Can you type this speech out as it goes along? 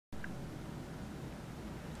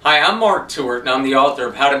Hi, I'm Mark Tewart, and I'm the author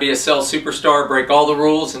of How to Be a Sales Superstar, Break All the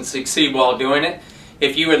Rules, and Succeed While Doing It.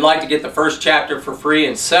 If you would like to get the first chapter for free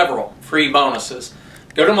and several free bonuses,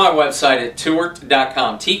 go to my website at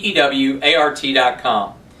Tewart.com,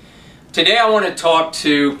 Tewart.com. Today I want to talk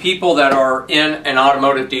to people that are in an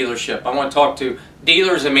automotive dealership. I want to talk to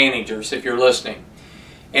dealers and managers, if you're listening,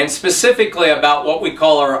 and specifically about what we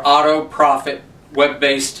call our AutoProfit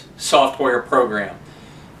web-based software program.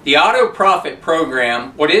 The AutoProfit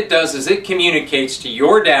program, what it does is it communicates to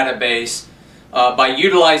your database by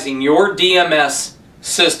utilizing your DMS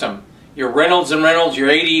system, your Reynolds & Reynolds, your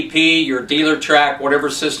ADP, your dealer track, whatever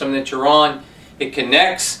system that you're on. It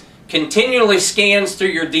connects, continually scans through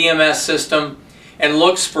your DMS system and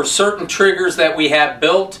looks for certain triggers that we have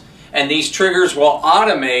built, and these triggers will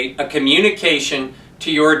automate a communication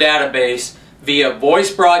to your database via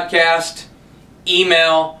voice broadcast,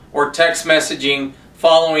 email, or text messaging,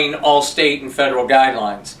 following all state and federal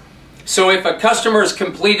guidelines. So if a customer has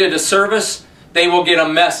completed a service, they will get a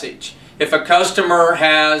message. If a customer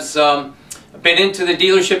has been into the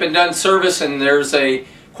dealership and done service and there's a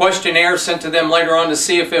questionnaire sent to them later on to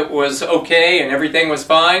see if it was okay and everything was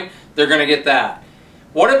fine, they're going to get that.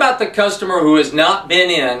 What about the customer who has not been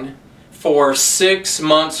in for 6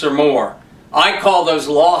 months or more? I call those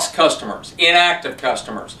lost customers, inactive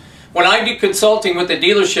customers. When I do consulting with the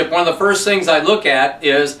dealership, one of the first things I look at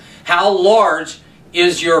is how large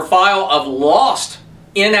is your file of lost,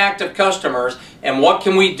 inactive customers, and what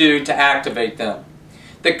can we do to activate them.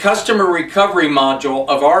 The customer recovery module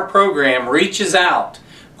of our program reaches out,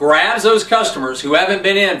 grabs those customers who haven't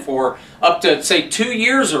been in for up to, say, 2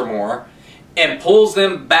 years or more, and pulls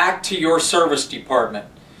them back to your service department.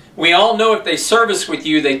 We all know if they service with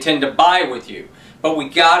you, they tend to buy with you, but we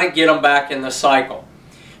got to get them back in the cycle.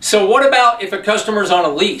 So what about if a customer's on a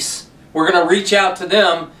lease? We're going to reach out to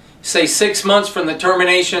them, say 6 months from the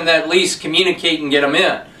termination of that lease, communicate and get them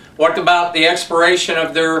in. What about the expiration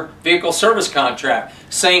of their vehicle service contract?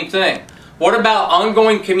 Same thing. What about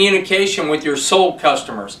ongoing communication with your sold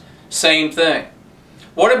customers? Same thing.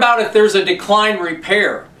 What about if there's a declined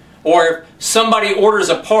repair, or if somebody orders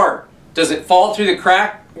a part? Does it fall through the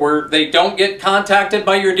crack where they don't get contacted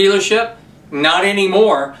by your dealership? Not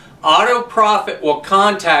anymore. AutoProfit will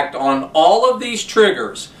contact on all of these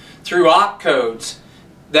triggers through opcodes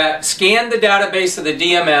that scan the database of the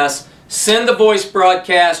DMS, send the voice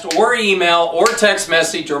broadcast or email or text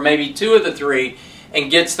message, or maybe two of the three,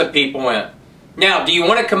 and gets the people in. Now, do you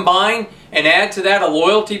want to combine and add to that a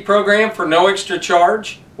loyalty program for no extra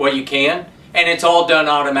charge? Well, you can, and it's all done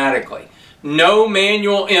automatically. No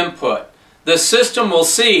manual input. The system will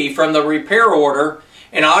see from the repair order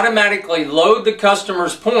and automatically load the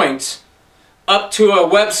customer's points up to a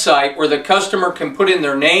website where the customer can put in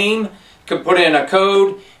their name, can put in a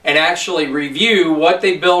code, and actually review what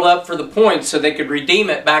they built up for the points so they could redeem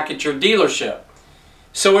it back at your dealership.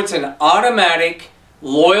 So it's an automatic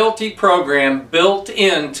loyalty program built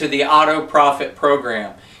into the AutoProfit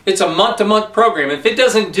program. It's a month-to-month program. If it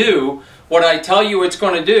doesn't do what I tell you it's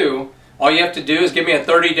going to do, all you have to do is give me a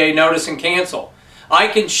 30-day notice and cancel. I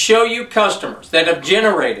can show you customers that have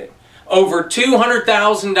generated over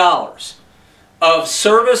 $200,000 of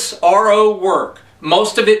service RO work,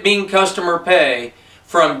 most of it being customer pay,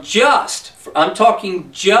 from I'm talking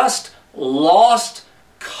just lost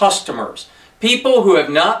customers. People who have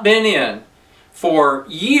not been in for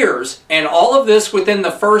years, and all of this within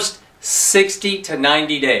the first 60 to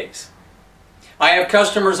 90 days. I have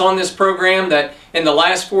customers on this program that in the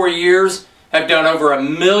last 4 years have done over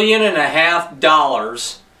 $1.5 million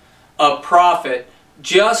of profit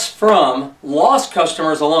just from lost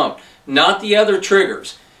customers alone, not the other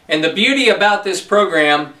triggers. And the beauty about this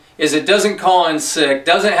program is it doesn't call in sick,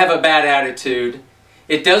 doesn't have a bad attitude,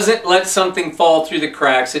 it doesn't let something fall through the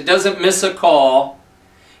cracks, it doesn't miss a call,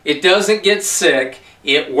 it doesn't get sick,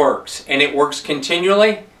 it works. And it works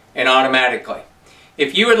continually and automatically.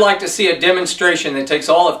 If you would like to see a demonstration that takes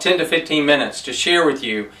all of 10 to 15 minutes to share with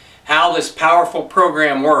you how this powerful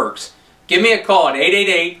program works, give me a call at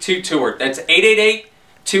 888-2TEWART. That's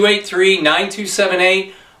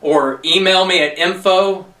 888-283-9278, or email me at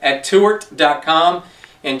info@Tewart.com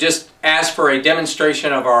and just ask for a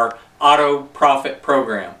demonstration of our AutoProfit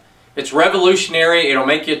program. It's revolutionary, it'll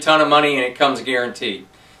make you a ton of money, and it comes guaranteed.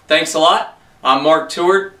 Thanks a lot. I'm Mark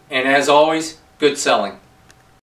Tewart, and as always, good selling.